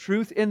grain of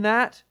truth in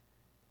that,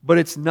 but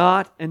it's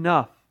not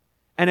enough.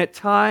 And at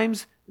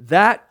times,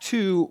 that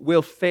too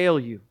will fail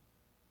you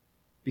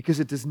because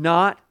it does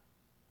not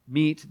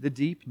meet the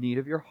deep need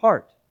of your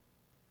heart.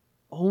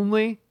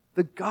 Only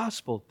the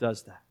gospel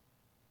does that.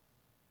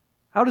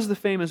 How does the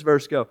famous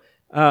verse go?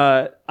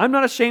 I'm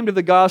not ashamed of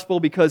the gospel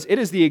because it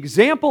is the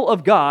example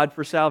of God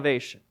for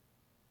salvation.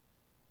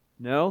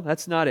 No,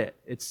 that's not it.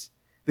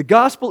 The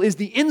gospel is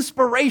the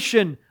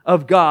inspiration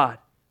of God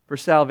for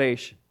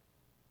salvation.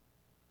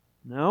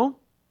 No.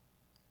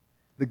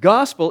 The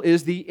gospel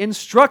is the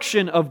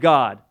instruction of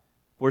God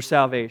for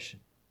salvation.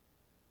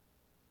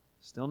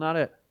 Still not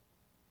it.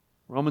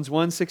 Romans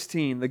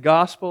 1:16, the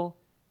gospel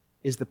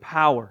is the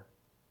power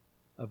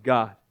of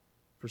God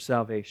for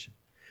salvation.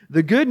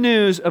 The good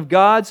news of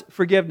God's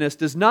forgiveness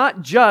does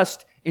not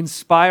just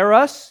inspire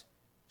us.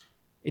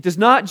 It does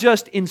not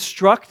just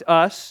instruct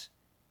us.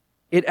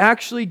 It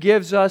actually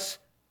gives us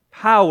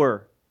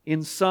power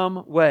in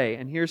some way.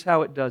 And here's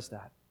how it does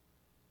that.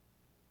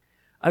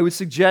 I would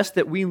suggest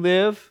that we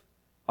live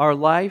our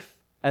life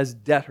as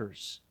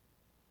debtors,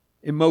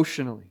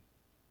 emotionally,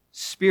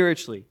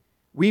 spiritually.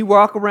 We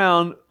walk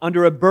around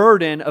under a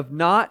burden of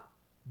not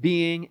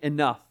being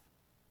enough.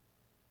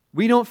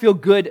 We don't feel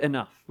good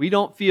enough. We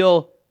don't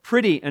feel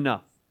pretty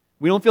enough.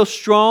 We don't feel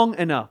strong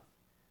enough.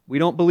 We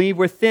don't believe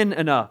we're thin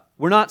enough.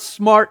 We're not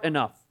smart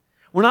enough.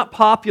 We're not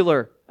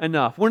popular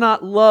enough. We're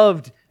not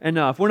loved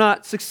enough. We're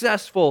not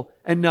successful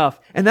enough.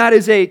 And that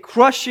is a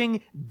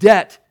crushing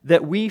debt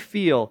that we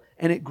feel,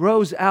 and it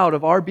grows out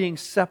of our being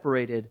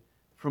separated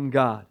from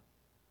God.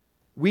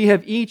 We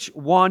have each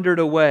wandered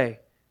away.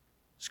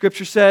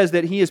 Scripture says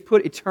that He has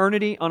put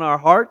eternity on our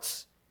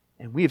hearts,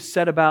 and we have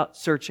set about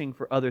searching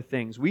for other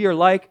things. We are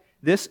like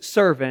this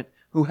servant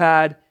who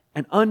had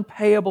an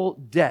unpayable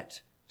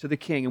debt to the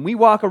king. And we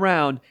walk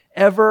around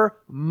ever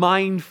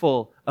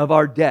mindful of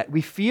our debt. We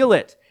feel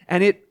it.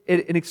 And it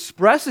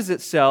expresses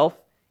itself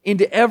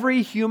into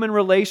every human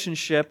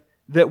relationship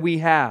that we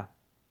have.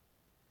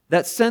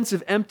 That sense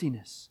of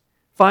emptiness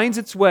finds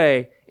its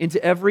way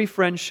into every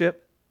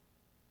friendship,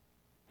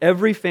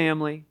 every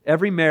family,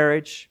 every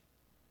marriage,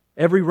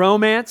 every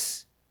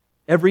romance,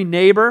 every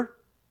neighbor,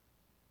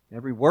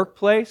 every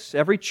workplace,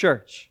 every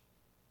church.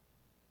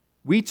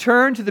 We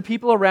turn to the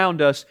people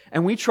around us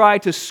and we try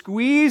to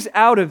squeeze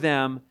out of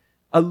them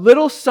a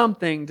little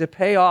something to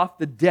pay off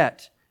the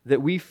debt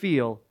that we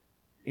feel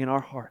in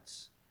our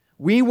hearts.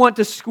 We want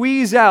to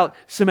squeeze out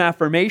some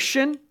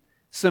affirmation,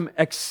 some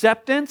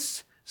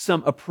acceptance,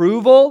 some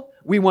approval.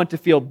 We want to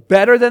feel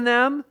better than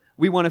them.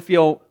 We want to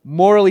feel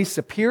morally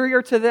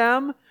superior to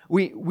them.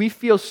 We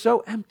feel so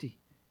empty.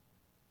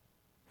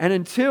 And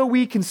until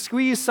we can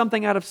squeeze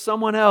something out of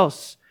someone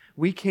else,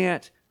 we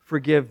can't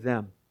forgive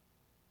them.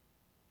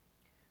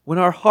 When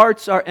our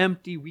hearts are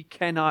empty, we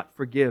cannot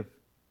forgive.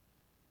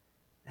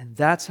 And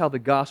that's how the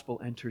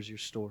gospel enters your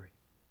story.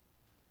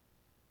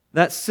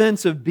 That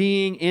sense of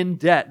being in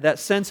debt, that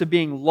sense of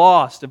being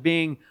lost, of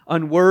being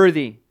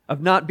unworthy,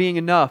 of not being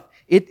enough,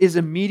 it is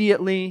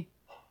immediately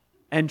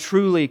and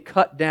truly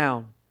cut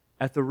down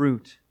at the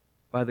root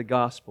by the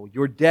gospel.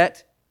 Your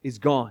debt is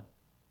gone.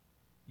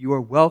 You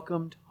are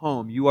welcomed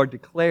home. You are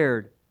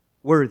declared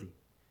worthy.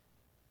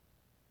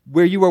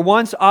 Where you were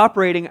once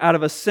operating out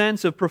of a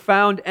sense of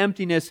profound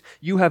emptiness,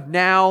 you have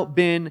now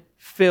been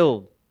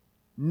filled.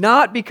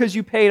 Not because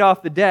you paid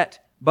off the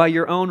debt by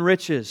your own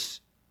riches,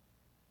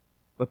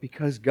 but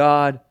because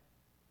God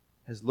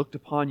has looked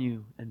upon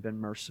you and been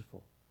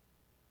merciful.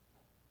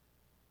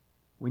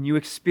 When you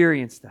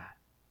experience that,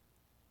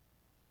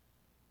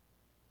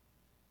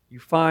 you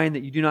find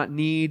that you do not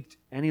need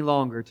any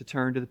longer to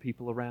turn to the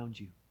people around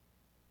you,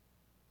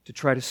 to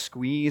try to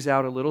squeeze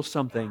out a little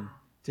something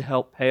to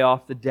help pay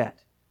off the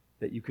debt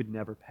that you could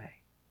never pay.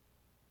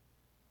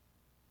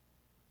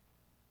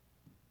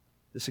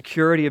 The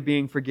security of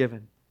being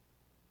forgiven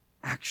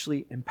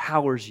actually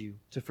empowers you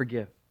to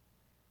forgive.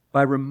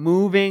 By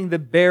removing the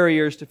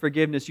barriers to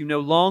forgiveness, you no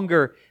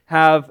longer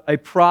have a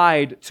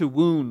pride to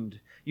wound.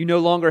 You no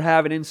longer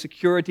have an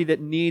insecurity that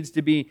needs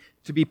to be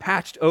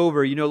patched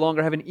over. You no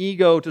longer have an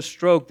ego to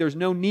stroke. There's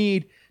no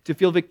need to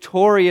feel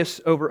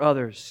victorious over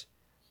others.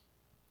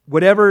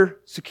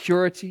 Whatever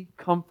security,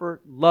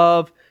 comfort,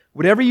 love,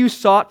 whatever you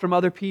sought from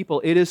other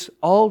people, it is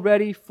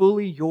already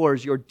fully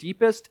yours. Your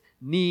deepest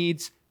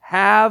needs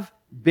have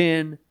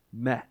been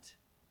met.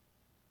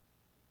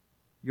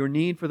 Your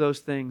need for those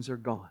things are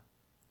gone.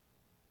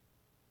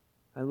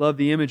 I love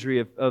the imagery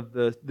of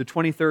the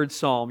 23rd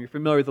Psalm. You're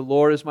familiar with the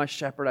Lord is my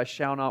shepherd, I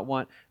shall not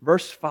want.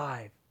 Verse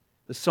 5,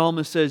 the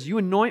psalmist says, "You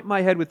anoint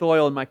my head with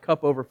oil and my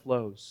cup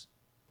overflows."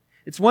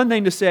 It's one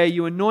thing to say,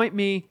 you anoint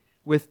me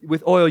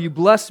with oil, you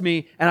bless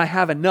me, and I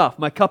have enough.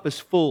 My cup is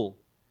full.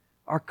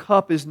 Our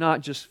cup is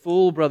not just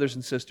full, brothers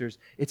and sisters.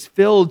 It's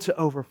filled to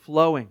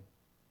overflowing,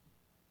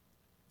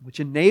 which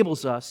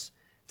enables us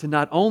to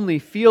not only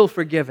feel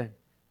forgiven,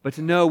 but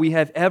to know we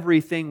have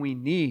everything we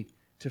need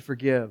to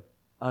forgive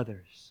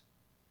others.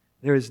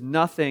 There is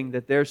nothing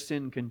that their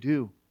sin can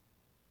do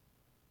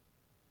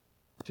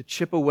to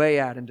chip away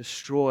at and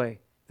destroy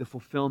the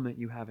fulfillment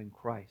you have in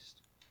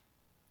Christ.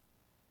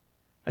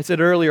 I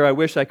said earlier, I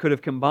wish I could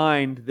have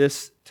combined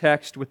this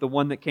text with the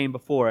one that came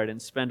before it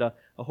and spend a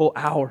whole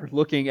hour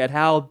looking at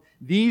how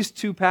these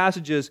two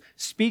passages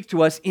speak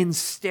to us in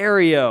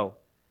stereo,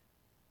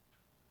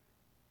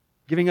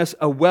 giving us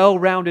a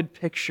well-rounded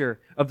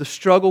picture of the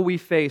struggle we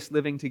face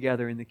living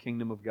together in the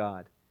kingdom of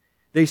God.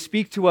 They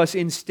speak to us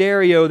in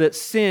stereo that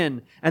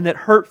sin and that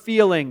hurt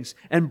feelings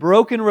and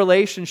broken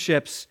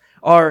relationships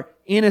are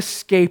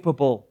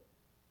inescapable,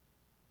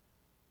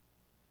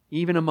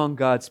 even among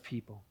God's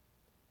people.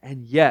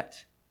 And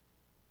yet,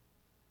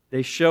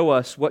 they show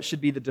us what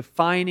should be the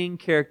defining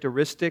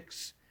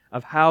characteristics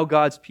of how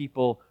God's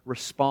people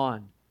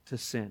respond to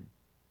sin.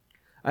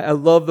 I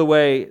love the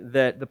way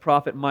that the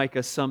prophet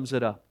Micah sums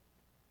it up.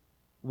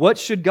 What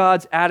should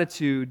God's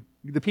attitude,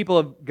 the people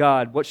of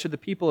God, what should the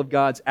people of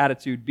God's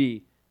attitude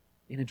be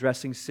in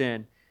addressing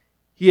sin?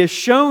 He has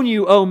shown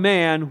you, O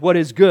man, what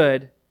is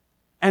good,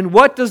 and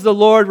what does the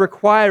Lord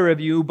require of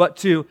you but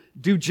to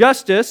do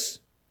justice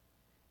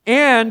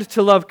and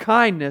to love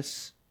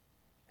kindness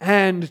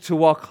and to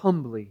walk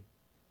humbly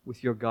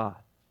with your God.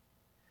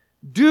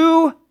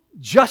 Do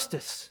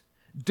justice.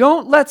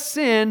 Don't let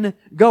sin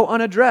go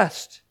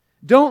unaddressed.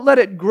 Don't let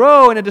it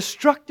grow in a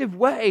destructive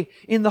way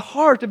in the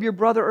heart of your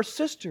brother or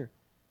sister.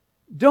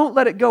 Don't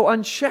let it go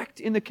unchecked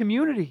in the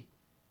community.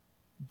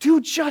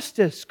 Do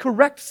justice,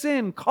 correct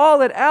sin,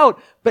 call it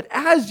out. But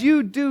as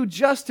you do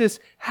justice,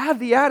 have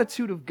the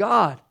attitude of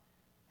God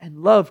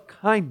and love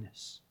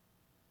kindness.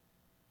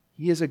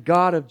 He is a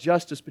God of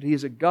justice, but He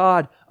is a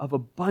God of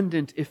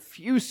abundant,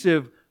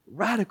 effusive,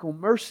 radical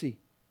mercy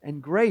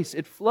and grace.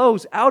 It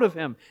flows out of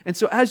Him. And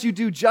so as you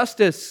do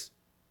justice,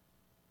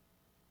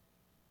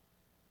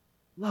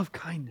 love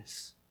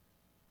kindness.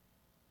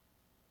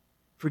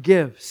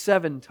 Forgive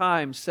 7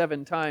 times,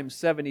 7 times,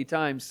 70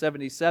 times,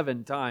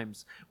 77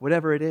 times,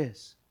 whatever it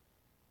is.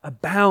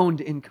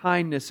 Abound in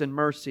kindness and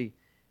mercy.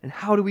 And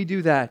how do we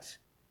do that?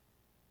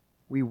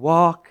 we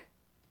walk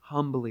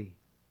humbly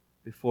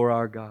before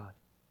our God.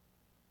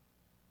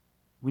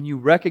 When you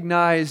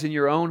recognize in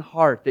your own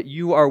heart that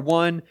you are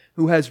one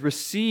who has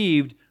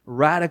received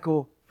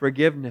radical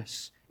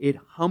forgiveness, it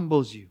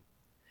humbles you.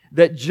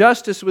 That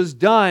justice was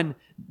done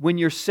when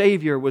your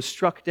Savior was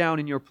struck down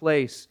in your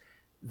place,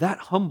 that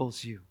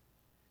humbles you.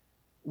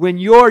 When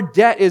your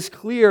debt is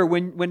clear,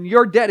 when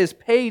your debt is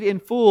paid in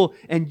full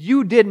and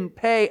you didn't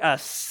pay a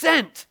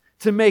cent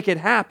to make it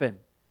happen,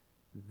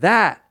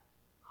 that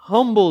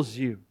humbles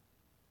you.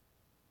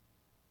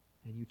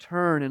 And you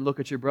turn and look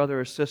at your brother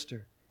or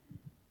sister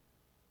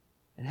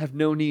and have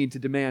no need to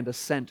demand a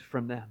cent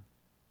from them,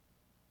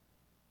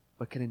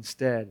 but can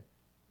instead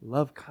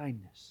love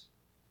kindness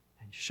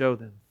and show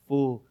them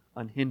full,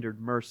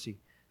 unhindered mercy.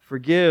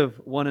 Forgive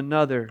one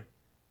another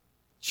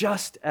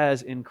just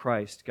as in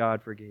Christ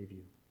God forgave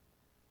you.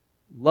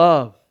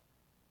 Love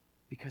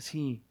because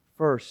He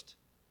first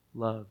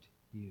loved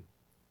you.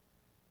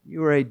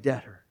 You are a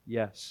debtor,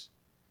 yes,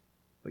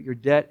 but your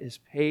debt is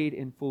paid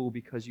in full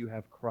because you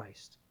have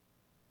Christ.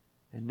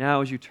 And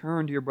now as you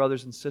turn to your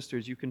brothers and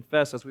sisters, you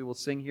confess, as we will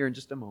sing here in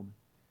just a moment,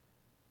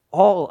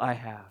 all I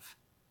have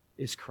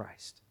is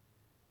Christ.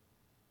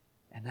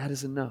 And that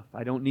is enough.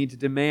 I don't need to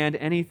demand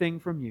anything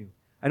from you.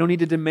 I don't need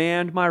to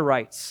demand my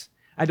rights.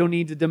 I don't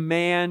need to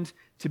demand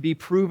to be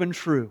proven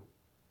true.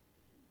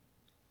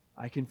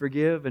 I can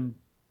forgive, and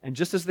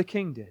just as the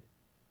king did.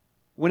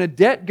 When a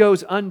debt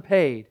goes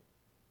unpaid,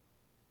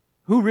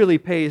 who really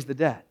pays the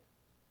debt?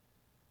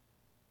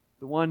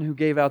 The one who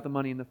gave out the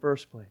money in the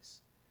first place.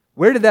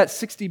 Where did that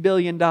 $60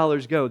 billion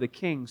go? The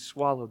king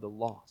swallowed the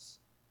loss.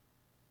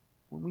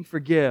 When we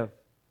forgive,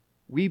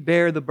 we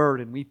bear the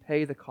burden, we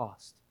pay the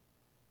cost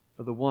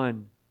for the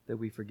one that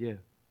we forgive.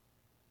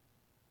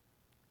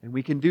 And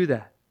we can do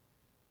that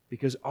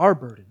because our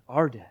burden,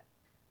 our debt,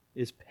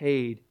 is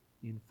paid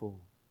in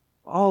full.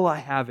 All I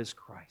have is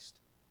Christ.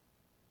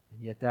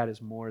 And yet that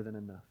is more than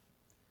enough.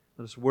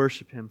 Let us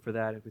worship Him for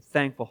that with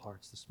thankful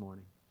hearts this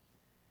morning.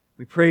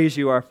 We praise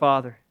You, our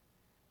Father,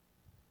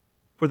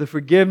 for the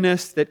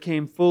forgiveness that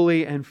came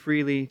fully and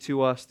freely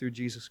to us through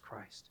Jesus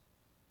Christ.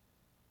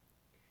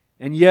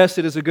 And yes,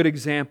 it is a good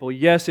example.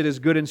 Yes, it is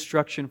good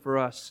instruction for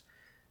us.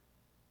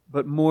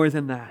 But more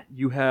than that,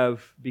 You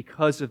have,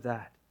 because of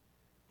that,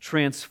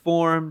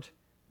 transformed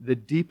the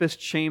deepest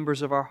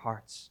chambers of our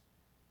hearts.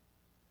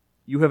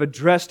 You have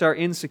addressed our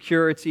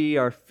insecurity,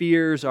 our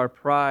fears, our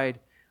pride,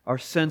 our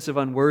sense of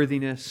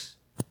unworthiness.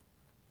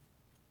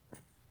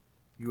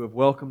 You have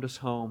welcomed us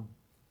home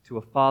to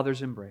a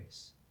Father's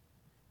embrace.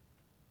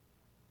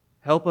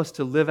 Help us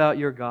to live out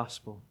Your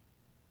gospel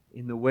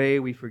in the way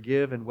we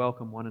forgive and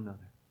welcome one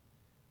another.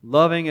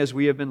 Loving as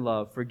we have been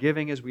loved,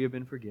 forgiving as we have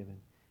been forgiven.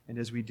 And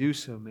as we do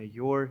so, may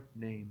Your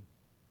name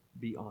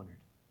be honored.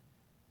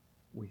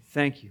 We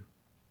thank You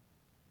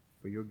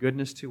for Your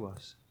goodness to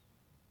us.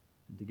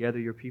 And together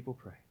Your people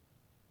pray.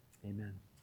 Amen.